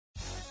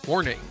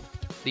Warning: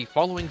 the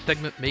following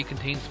segment may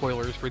contain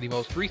spoilers for the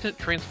most recent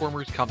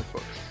Transformers comic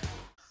books.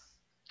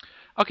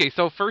 Okay,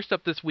 so first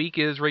up this week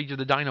is Rage of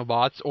the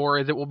Dinobots, or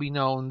as it will be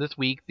known this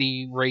week,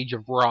 the Rage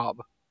of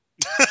Rob.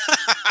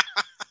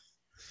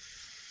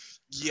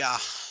 Yeah.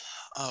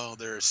 Oh,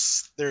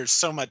 there's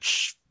so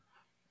much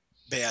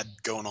bad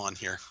going on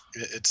here.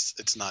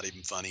 It's not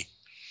even funny.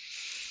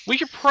 We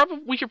should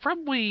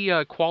probably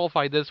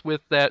qualify this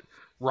with that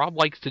Rob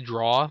likes to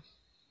draw,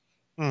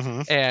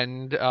 Mm-hmm.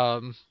 and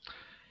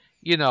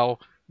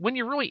when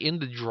you're really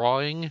into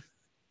drawing,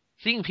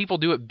 seeing people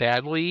do it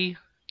badly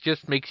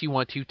just makes you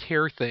want to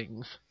tear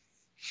things.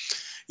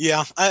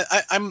 Yeah,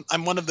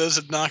 I'm one of those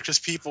obnoxious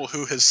people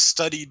who has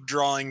studied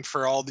drawing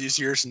for all these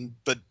years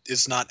but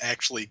is not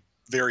actually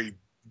very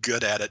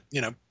good at it.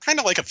 Kind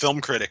of like a film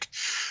critic.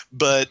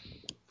 But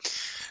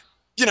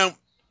you know,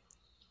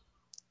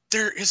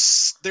 there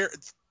it's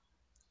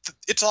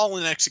all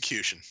in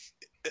execution.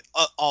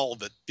 All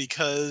of it,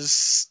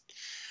 because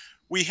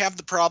we have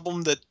the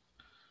problem that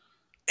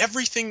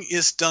everything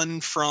is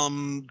done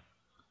from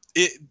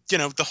it.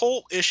 The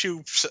whole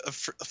issue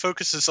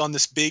focuses on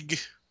this big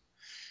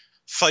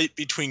fight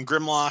between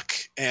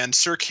Grimlock and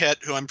Circuit,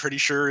 who I'm pretty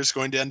sure is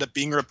going to end up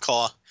being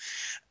Ripclaw,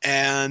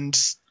 and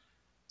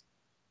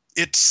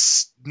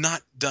it's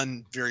not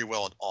done very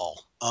well at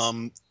all.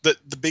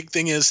 The big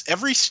thing is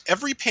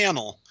every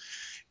panel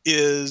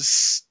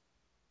is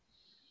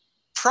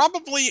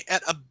probably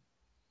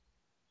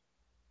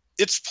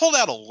it's pulled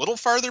out a little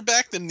farther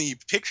back than the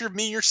picture of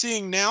me you're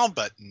seeing now,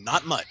 but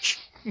not much.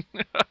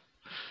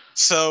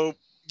 So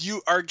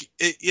you are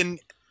in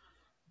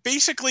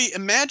basically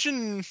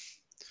imagine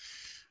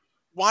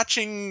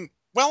watching,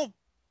 well,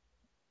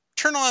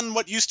 turn on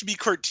what used to be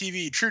Court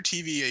TV, True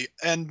TV,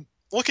 and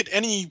look at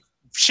any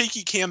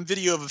shaky cam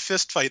video of a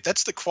fist fight.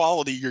 That's the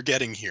quality you're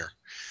getting here.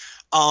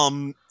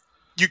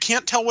 You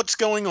can't tell what's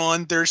going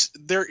on.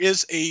 There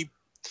is a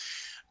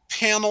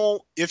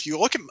panel. If you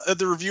look at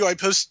the review I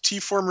posted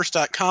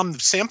tformers.com, the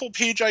sample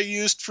page I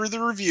used for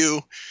the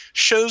review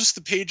shows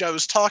the page I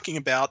was talking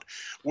about,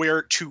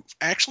 where to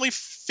actually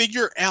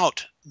figure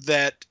out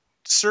that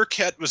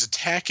Circuit was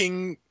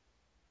attacking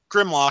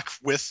Grimlock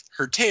with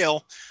her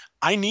tail,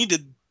 I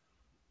needed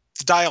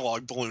the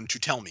dialogue balloon to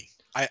tell me.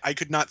 I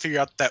could not figure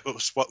out that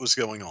was what was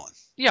going on.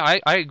 Yeah,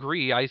 I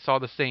agree. I saw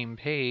the same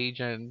page,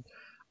 and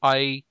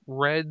I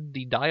read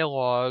the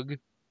dialogue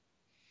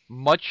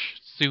much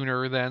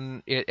sooner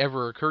than it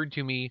ever occurred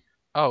to me,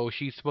 oh,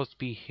 she's supposed to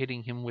be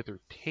hitting him with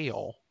her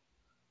tail.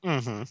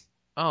 Mm-hmm.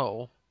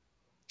 Oh.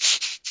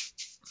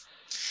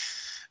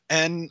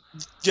 And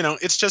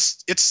it's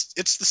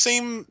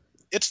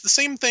the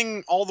same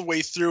thing all the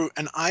way through,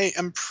 and I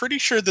am pretty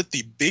sure that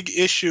the big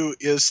issue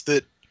is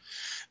that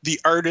the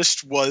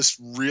artist was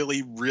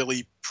really,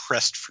 really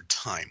pressed for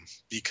time,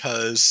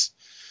 because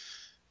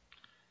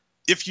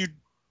if you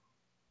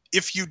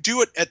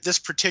do it at this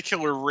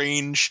particular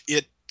range,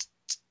 it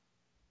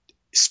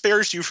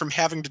spares you from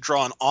having to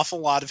draw an awful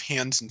lot of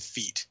hands and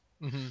feet,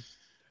 Mm-hmm.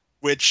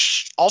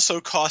 which also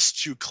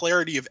costs you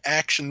clarity of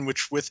action,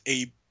 which with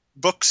a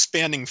book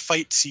spanning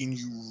fight scene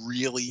you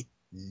really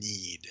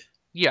need.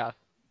 Yeah.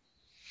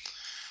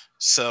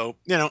 So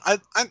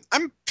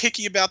I'm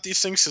picky about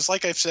these things, because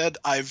like I've said,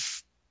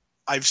 I've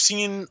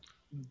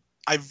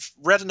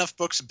read enough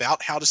books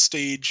about how to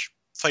stage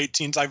fight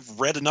scenes. I've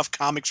read enough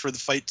comics where the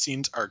fight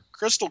scenes are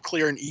crystal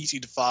clear and easy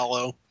to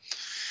follow,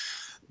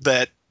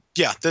 that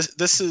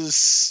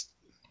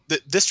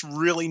this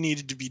really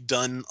needed to be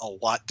done a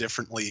lot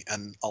differently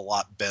and a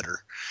lot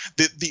better.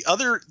 The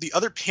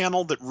other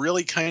panel that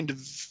really kind of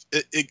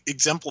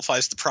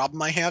exemplifies the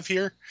problem I have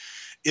here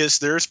is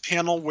there's a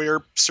panel where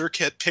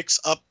Circuit picks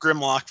up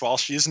Grimlock while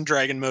she's in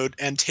dragon mode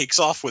and takes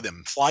off with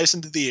him, flies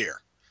into the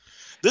air.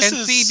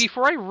 See,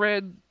 before I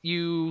read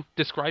you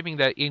describing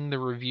that in the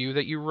review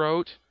that you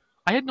wrote,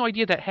 I had no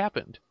idea that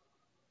happened.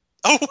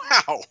 Oh,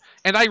 wow.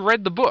 And I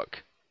read the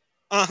book.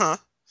 Uh-huh.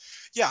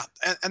 Yeah,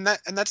 and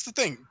that's the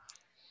thing.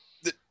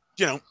 That,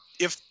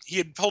 if he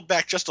had pulled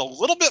back just a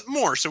little bit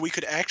more so we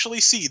could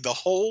actually see the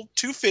whole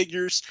two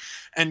figures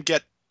and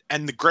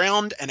the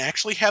ground, and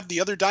actually have the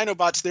other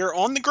Dinobots there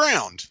on the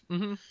ground.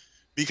 Mm-hmm.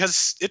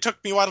 Because it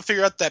took me a while to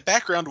figure out that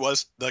background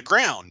was the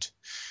ground.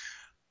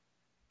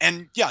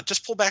 And yeah,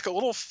 just pull back a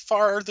little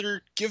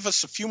farther, give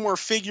us a few more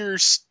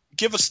figures,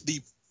 give us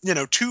the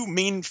two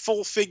main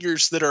full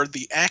figures that are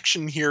the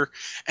action here,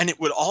 and it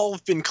would all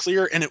have been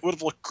clear and it would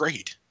have looked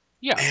great.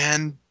 Yeah.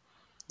 And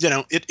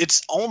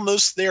it's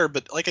almost there,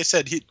 but like I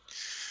said,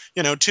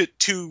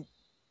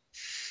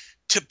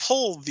 to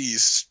pull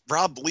these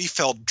Rob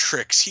Liefeld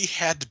tricks, he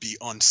had to be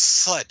on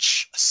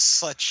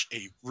such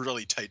a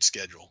really tight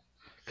schedule.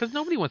 Because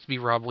nobody wants to be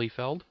Rob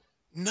Liefeld.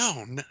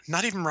 No,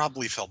 not even Rob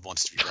Liefeld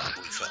wants to be Rob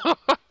Liefeld.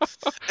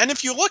 And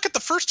if you look at the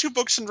first two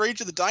books in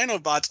Rage of the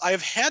Dinobots, I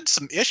have had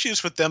some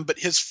issues with them, but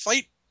his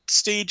fight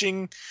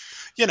staging,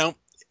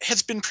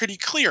 has been pretty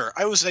clear.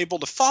 I was able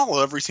to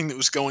follow everything that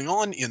was going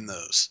on in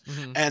those.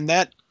 Mm-hmm. And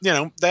that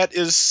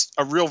is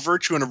a real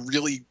virtue and a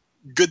really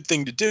good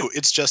thing to do.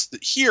 It's just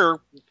that here,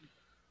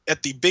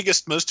 at the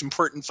biggest, most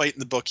important fight in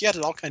the book, yet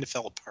it all kind of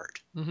fell apart.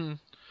 Hmm.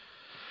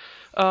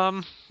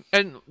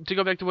 And to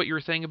go back to what you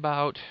were saying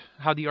about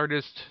how the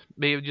artist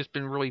may have just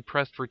been really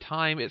pressed for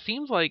time, it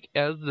seems like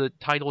as the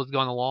title has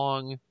gone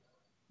along,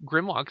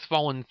 Grimlock's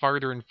fallen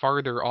farther and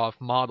farther off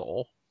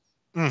model.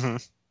 Mm-hmm.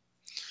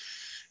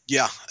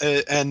 Yeah,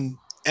 and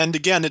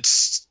again,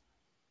 it's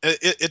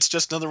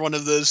just another one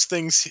of those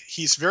things.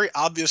 He's very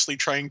obviously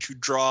trying to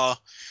draw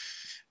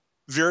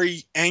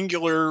very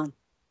angular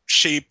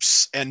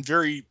shapes and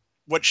very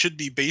what should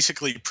be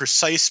basically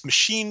precise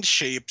machined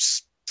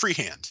shapes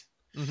freehand.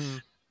 Hmm.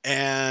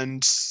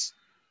 And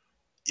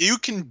you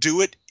can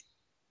do it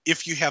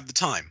if you have the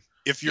time.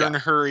 If you're Yeah. in a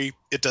hurry,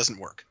 it doesn't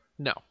work.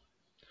 No.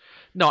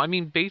 No, I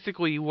mean,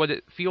 basically, what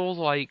it feels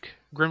like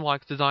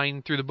Grimlock's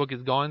design through the book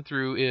has gone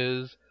through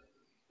is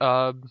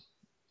uh,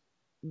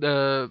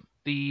 the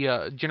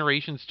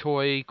Generations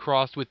toy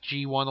crossed with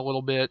G1 a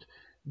little bit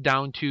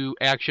down to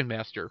Action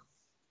Master.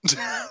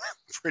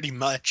 Pretty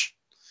much.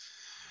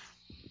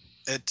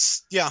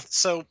 It's yeah.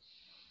 So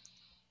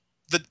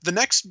the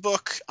next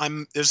book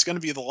is going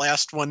to be the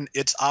last one.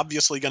 It's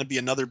obviously going to be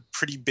another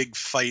pretty big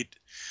fight.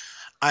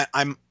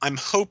 I'm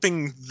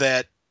hoping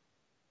that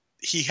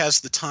he has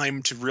the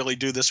time to really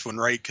do this one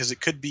right, because it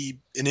could be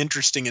an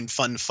interesting and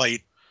fun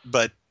fight.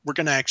 But we're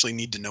going to actually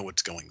need to know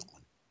what's going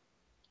on.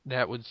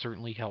 That would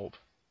certainly help.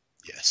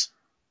 Yes.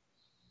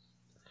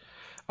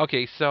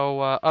 Okay, so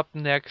up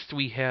next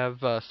we have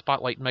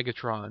Spotlight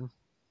Megatron,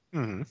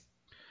 Mm-hmm.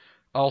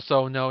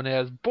 also known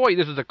as Boy,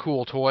 this is a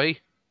cool toy.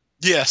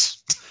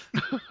 Yes.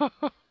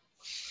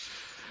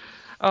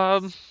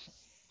 um,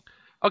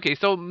 okay,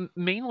 so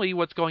mainly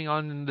what's going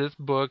on in this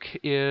book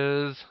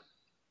is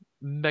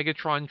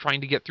Megatron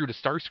trying to get through to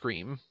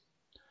Starscream,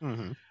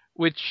 Mm-hmm.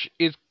 which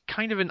is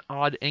kind of an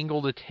odd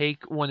angle to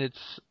take when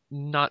it's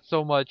not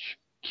so much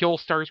kill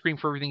Starscream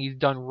for everything he's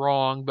done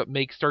wrong, but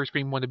make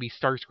Starscream want to be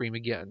Starscream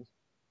again.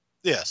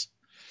 Yes.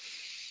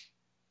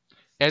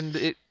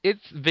 And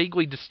it's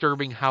vaguely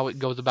disturbing how it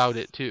goes about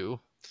it, too.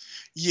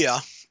 Yeah,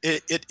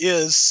 it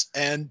is.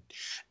 And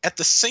at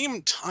the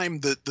same time,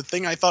 the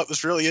thing I thought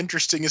was really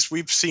interesting is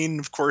we've seen,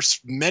 of course,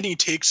 many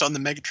takes on the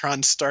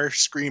Megatron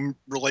Starscream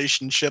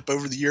relationship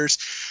over the years,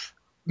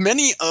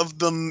 many of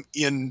them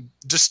in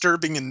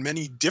disturbing in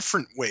many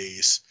different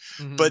ways.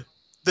 Hmm. But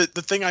the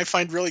thing I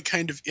find really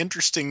kind of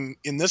interesting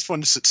in this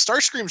one is that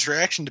Starscream's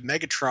reaction to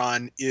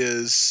Megatron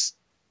is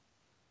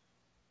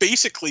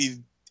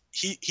basically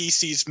he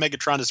sees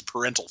Megatron as a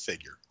parental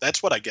figure.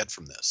 That's what I get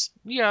from this.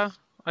 Yeah,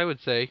 I would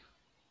say.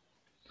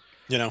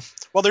 You know,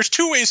 well, there's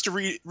two ways to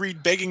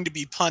read begging to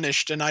be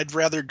punished, and I'd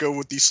rather go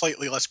with the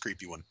slightly less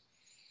creepy one.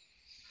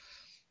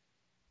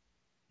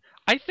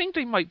 I think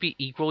they might be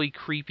equally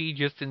creepy,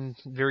 just in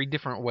very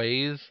different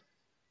ways.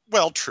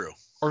 Well, true.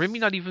 Or maybe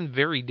not even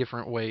very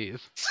different ways.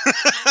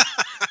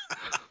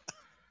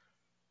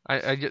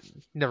 I just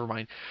never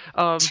mind.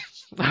 Um,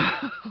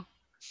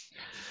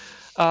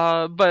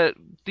 but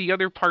the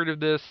other part of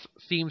this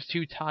seems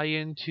to tie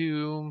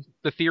into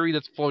the theory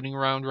that's floating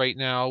around right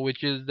now,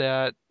 which is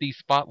that these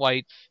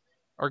spotlights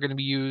are going to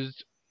be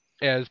used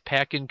as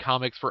pack-in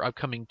comics for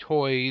upcoming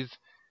toys,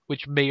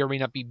 which may or may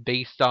not be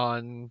based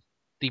on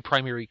the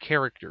primary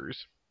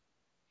characters.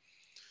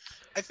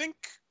 I think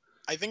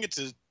I think it's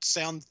a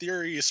sound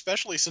theory,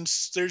 especially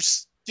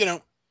since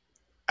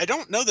I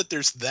don't know that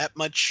there's that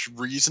much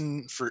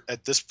reason for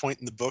at this point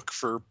in the book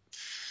for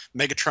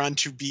Megatron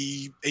to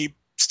be a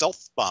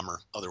stealth bomber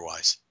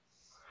otherwise.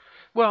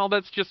 Well,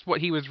 that's just what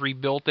he was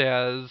rebuilt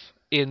as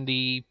in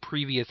the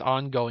previous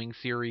ongoing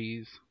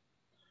series.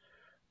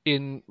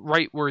 In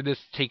right where this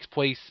takes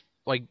place,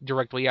 like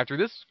directly after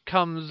this,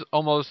 comes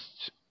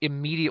almost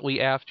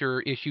immediately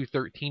after issue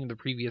 13 of the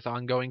previous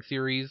ongoing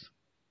series.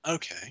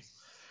 Okay.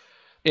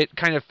 It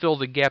kind of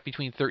fills a gap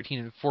between 13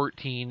 and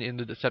 14 in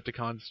the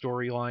Decepticon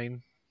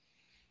storyline.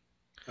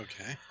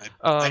 Okay.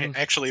 I Um,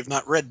 actually have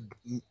not read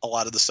a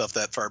lot of the stuff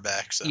that far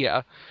back, so.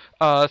 yeah.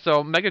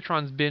 So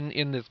Megatron's been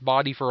in this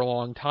body for a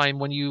long time.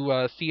 When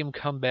you see him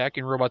come back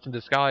in Robots in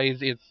Disguise,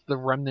 it's the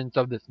remnants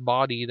of this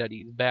body that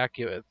he's back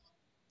with.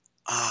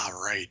 Ah,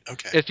 right.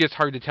 Okay. It's just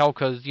hard to tell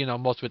because,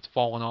 most of it's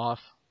fallen off.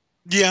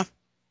 Yeah.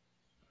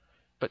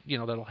 But,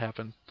 that'll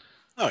happen.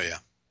 Oh, yeah.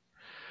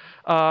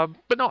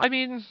 But no, I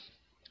mean,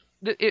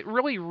 it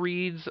really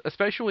reads,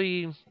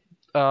 especially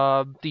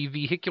the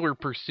vehicular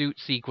pursuit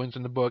sequence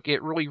in the book,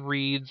 it really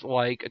reads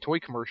like a toy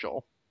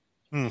commercial,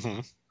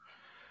 Mm-hmm.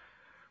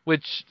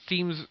 which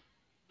seems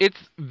it's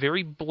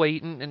very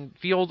blatant and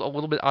feels a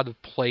little bit out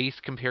of place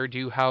compared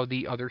to how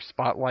the other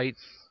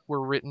spotlights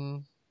were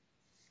written.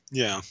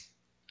 Yeah.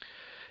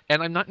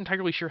 And I'm not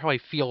entirely sure how I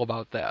feel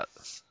about that.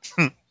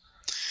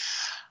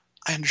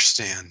 I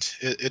understand.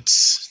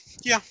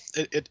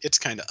 It's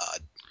kind of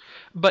odd.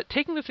 But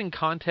taking this in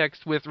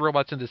context with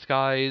Robots in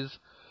Disguise,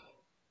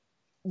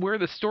 where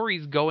the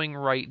story's going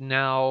right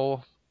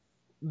now,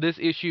 this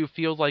issue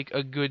feels like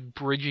a good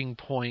bridging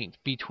point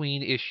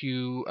between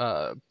issue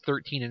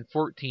 13 and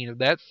 14 of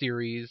that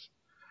series,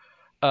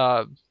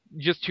 uh,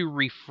 just to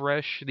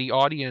refresh the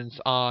audience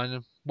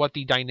on what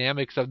the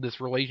dynamics of this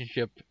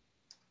relationship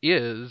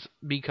is,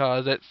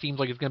 because it seems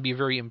like it's going to be a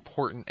very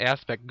important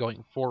aspect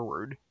going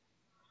forward.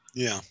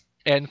 Yeah.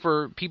 And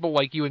for people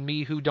like you and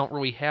me who don't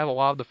really have a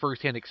lot of the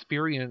first-hand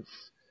experience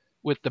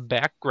with the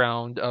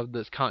background of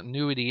this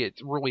continuity,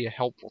 it's really a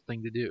helpful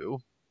thing to do.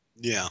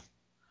 Yeah.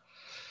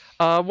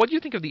 What do you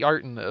think of the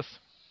art in this?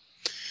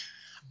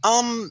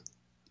 Um,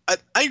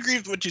 I agree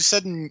with what you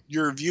said in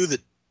your review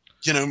that,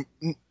 you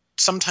know,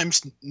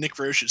 sometimes Nick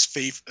Roche's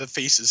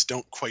faces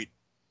don't quite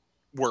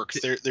work.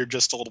 They're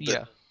just a little bit,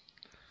 Yeah,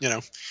 you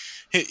know,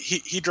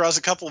 he draws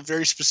a couple of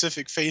very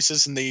specific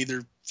faces and they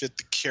either fit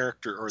the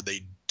character or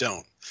they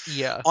don't.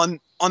 yeah.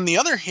 On the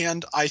other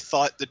hand, I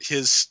thought that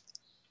his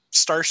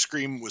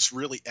Starscream was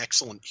really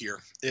excellent here.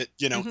 Hmm.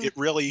 It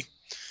really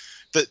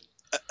that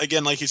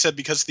again, like you said,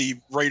 because the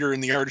writer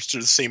and the artist are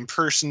the same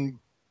person,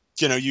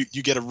 you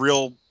get a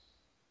real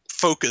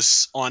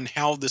focus on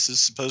how this is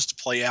supposed to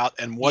play out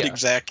and what Yeah.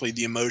 exactly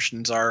the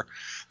emotions are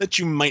that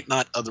you might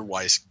not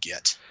otherwise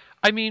get.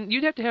 I mean,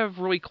 you'd have to have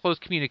really close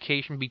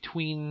communication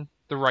between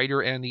the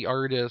writer and the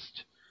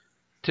artist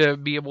to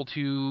be able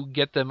to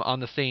get them on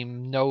the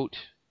same note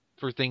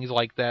for things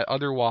like that.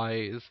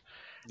 Otherwise,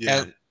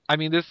 Yeah. and I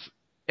mean, this,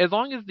 as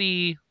long as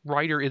the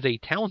writer is a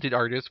talented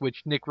artist,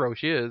 which Nick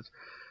Roche is,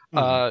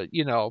 Hmm.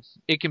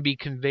 it can be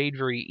conveyed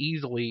very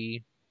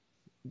easily,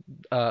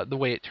 the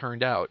way it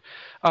turned out.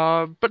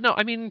 But no,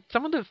 I mean,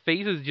 some of the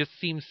faces just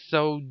seem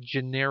so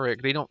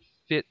generic. They don't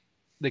fit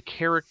the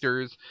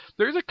characters.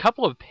 There's a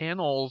couple of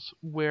panels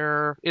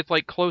where it's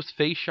like close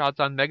face shots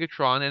on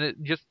Megatron, and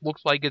it just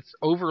looks like it's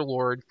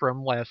Overlord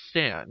from Last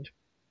Stand.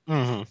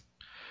 Hmm.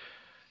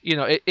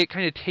 It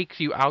kind of takes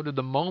you out of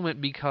the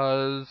moment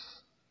because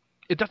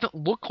it doesn't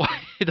look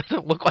like it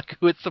doesn't look like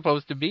who it's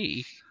supposed to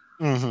be.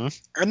 Hmm.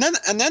 And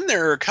then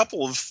there are a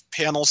couple of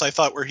panels I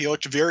thought where he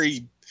looked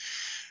very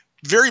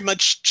very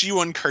much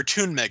G1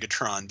 cartoon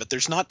Megatron, but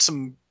there's not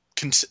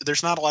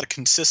a lot of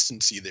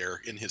consistency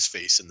there in his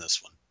face in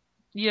this one.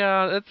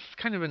 Yeah, that's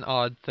kind of an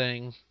odd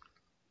thing.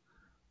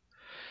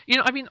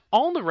 I mean,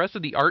 all the rest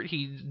of the art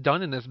he's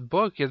done in this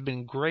book has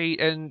been great,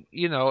 and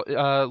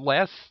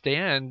Last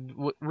Stand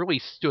really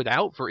stood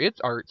out for its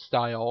art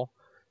style.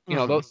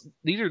 Hmm.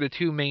 These are the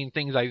two main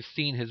things I've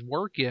seen his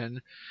work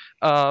in.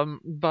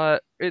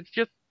 But it's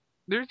just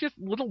there's just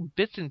little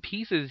bits and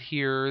pieces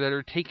here that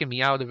are taking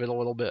me out of it a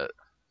little bit.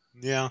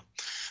 Yeah.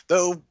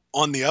 Though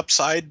on the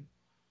upside,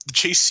 the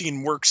chase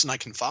scene works and I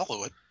can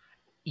follow it.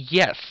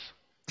 Yes.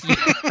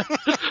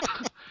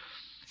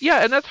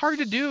 Yeah, and that's hard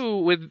to do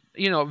with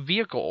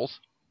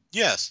vehicles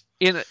Yes.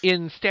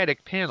 in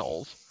static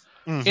panels.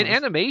 In Hmm.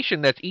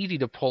 animation, that's easy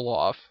to pull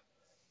off,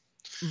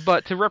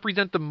 but to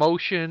represent the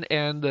motion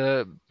and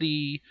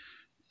the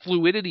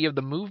fluidity of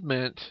the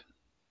movement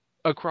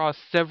across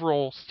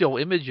several still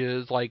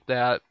images like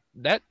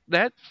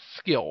that's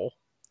skill.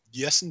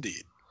 Yes,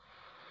 indeed.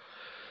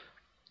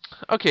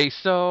 Okay,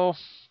 so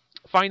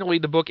finally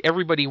the book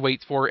everybody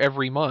waits for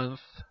every month,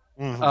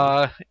 Hmm.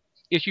 uh,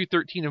 issue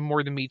 13 of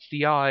More Than Meets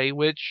the Eye,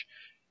 which,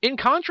 in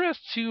contrast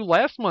to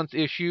last month's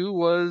issue,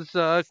 was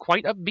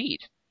quite upbeat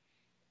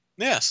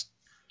Yes.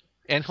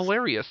 and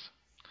hilarious.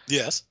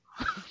 Yes.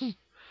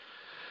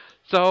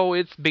 So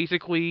it's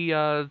basically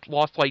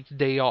Lost Light's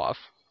day off,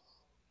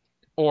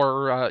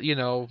 or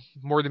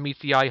More Than Meets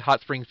the Eye,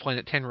 Hot Springs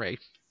Planet Tenray.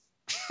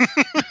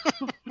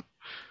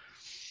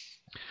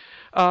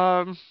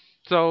 Um,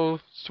 so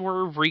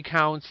Swerve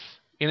recounts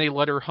in a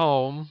letter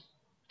home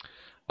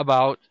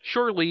about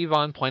shore leave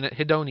on planet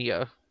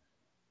Hedonia.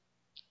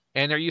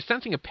 And are you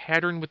sensing a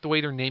pattern with the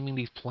way they're naming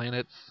these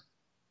planets?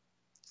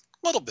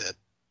 A little bit.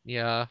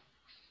 Yeah.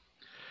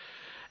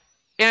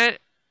 And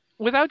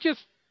without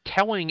just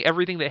telling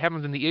everything that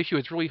happens in the issue,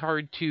 it's really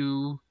hard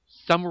to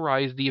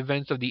summarize the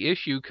events of the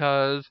issue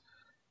because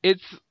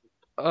it's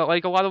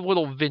like a lot of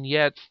little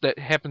vignettes that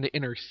happen to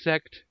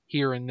intersect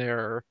here and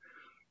there,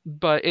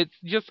 but it's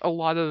just a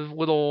lot of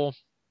little.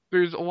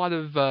 There's a lot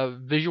of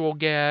visual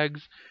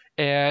gags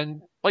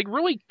and like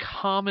really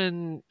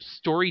common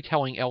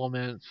storytelling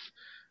elements,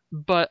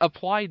 but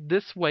applied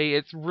this way,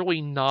 it's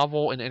really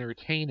novel and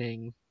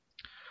entertaining,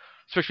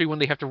 especially when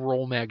they have to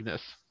roll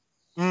Magnus,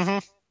 Hmm.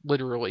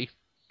 literally.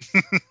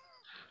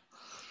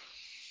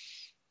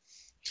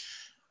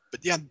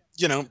 But yeah,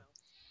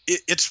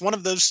 it's one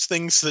of those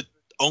things that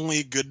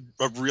only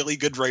a really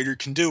good writer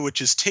can do,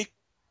 which is take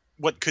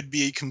what could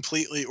be a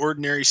completely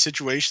ordinary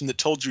situation that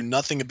told you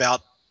nothing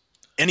about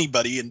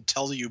anybody and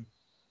tell you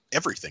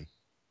everything,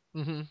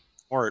 Hmm.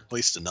 or at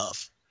least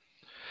enough.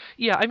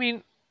 Yeah, I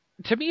mean,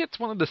 to me, it's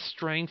one of the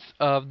strengths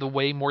of the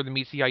way More Than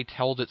Meets the Eye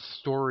tells its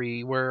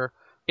story, where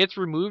it's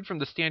removed from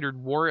the standard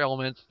war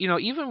elements.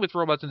 Even with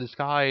Robots in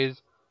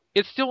Disguise,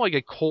 it's still like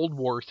a Cold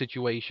War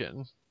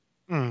situation.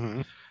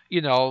 Hmm.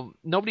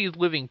 Nobody's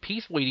living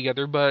peacefully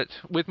together, but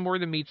with More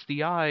Than Meets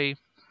the Eye,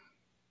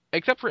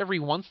 except for every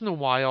once in a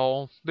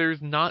while,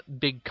 there's not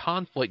big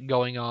conflict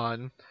going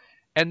on.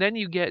 And then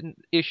you get an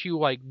issue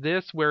like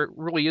this where it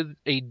really is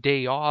a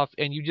day off,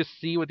 and you just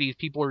see what these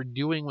people are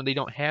doing when they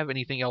don't have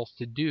anything else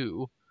to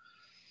do.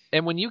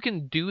 And when you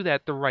can do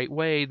that the right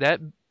way, that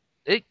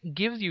it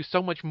gives you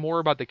so much more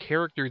about the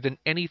character than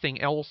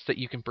anything else that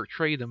you can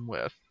portray them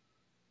with.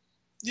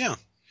 Yeah.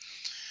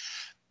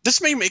 This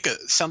may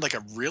sound like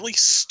a really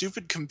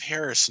stupid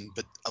comparison,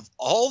 but of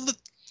all the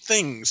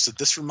things that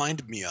this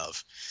reminded me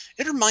of,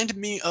 it reminded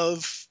me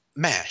of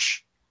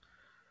MASH.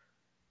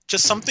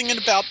 Just something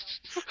about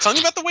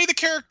the way the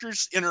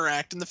characters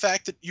interact and the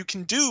fact that you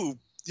can do,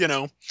 you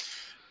know,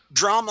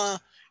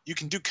 drama, you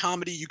can do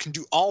comedy, you can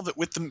do all of it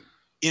with them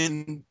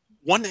in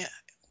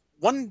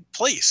one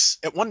place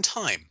at one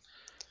time.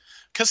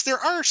 Because there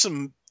are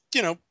some,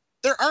 you know,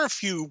 there are a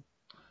few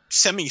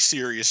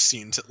semi-serious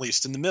scenes at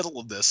least in the middle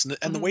of this, and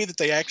the Mhm. way that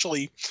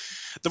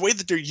the way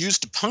that they're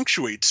used to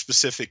punctuate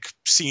specific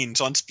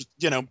scenes on,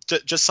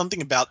 just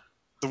something about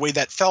the way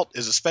that felt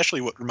is especially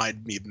what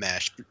reminded me of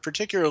MASH,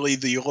 particularly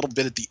the little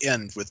bit at the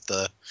end with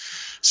the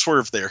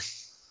swerve there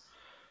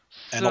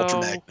and Ultra So,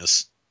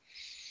 Magnus.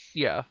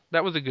 yeah,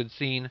 that was a good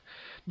scene.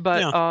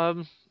 But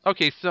Yeah,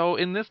 okay, so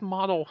in this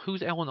model,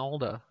 who's Alan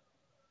Alda?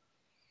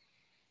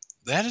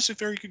 that is a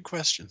very good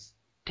question.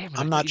 Damn it,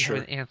 I I'm thought not you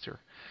had an sure.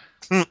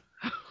 answer.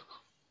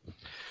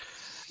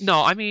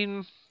 No, I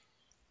mean,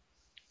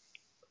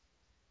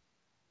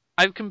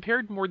 I've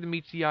compared More Than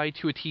Meets the Eye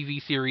to a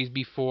TV series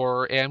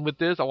before, and with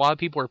this, a lot of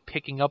people are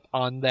picking up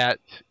on that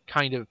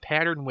kind of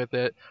pattern with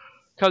it,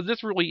 because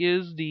this really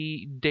is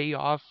the day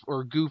off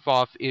or goof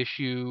off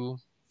issue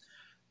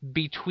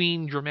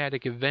between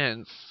dramatic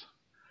events.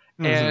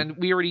 Hmm. And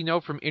we already know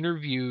from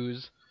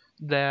interviews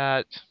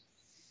that,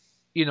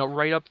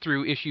 right up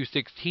through issue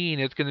 16,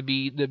 it's going to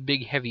be the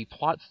big heavy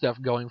plot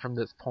stuff going from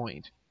this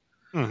point.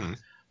 Hmm.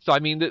 So, I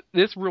mean,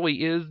 this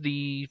really is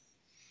the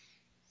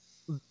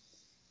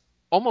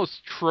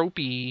almost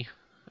tropey,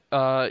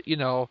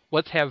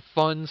 let's have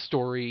fun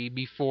story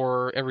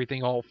before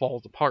everything all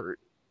falls apart.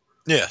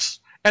 Yes.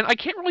 And I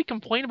can't really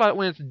complain about it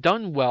when it's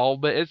done well,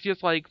 but it's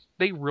just like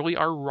they really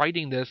are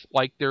writing this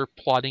like they're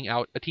plotting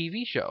out a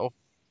TV show.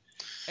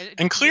 And it And just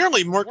makes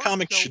clearly it more work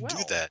comics so should do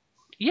well. that.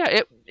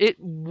 Yeah, it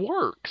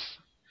works.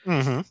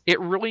 Hmm. It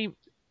really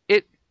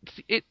it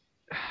it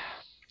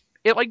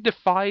it like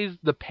defies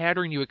the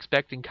pattern you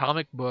expect in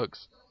comic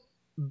books,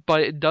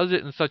 but it does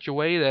it in such a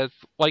way that's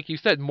like you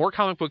said, more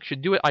comic books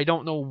should do it. I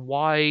don't know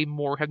why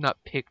more have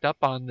not picked up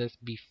on this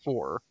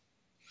before.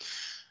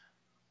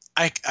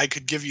 I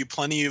could give you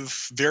plenty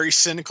of very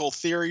cynical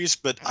theories,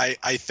 but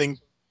I think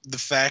the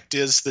fact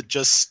is that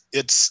just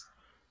it's,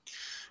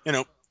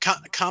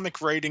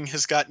 comic writing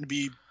has gotten to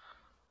be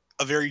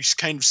a very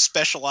kind of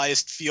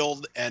specialized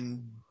field,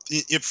 and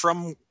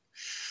from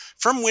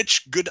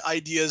which good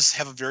ideas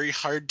have a very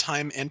hard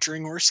time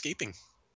entering or escaping.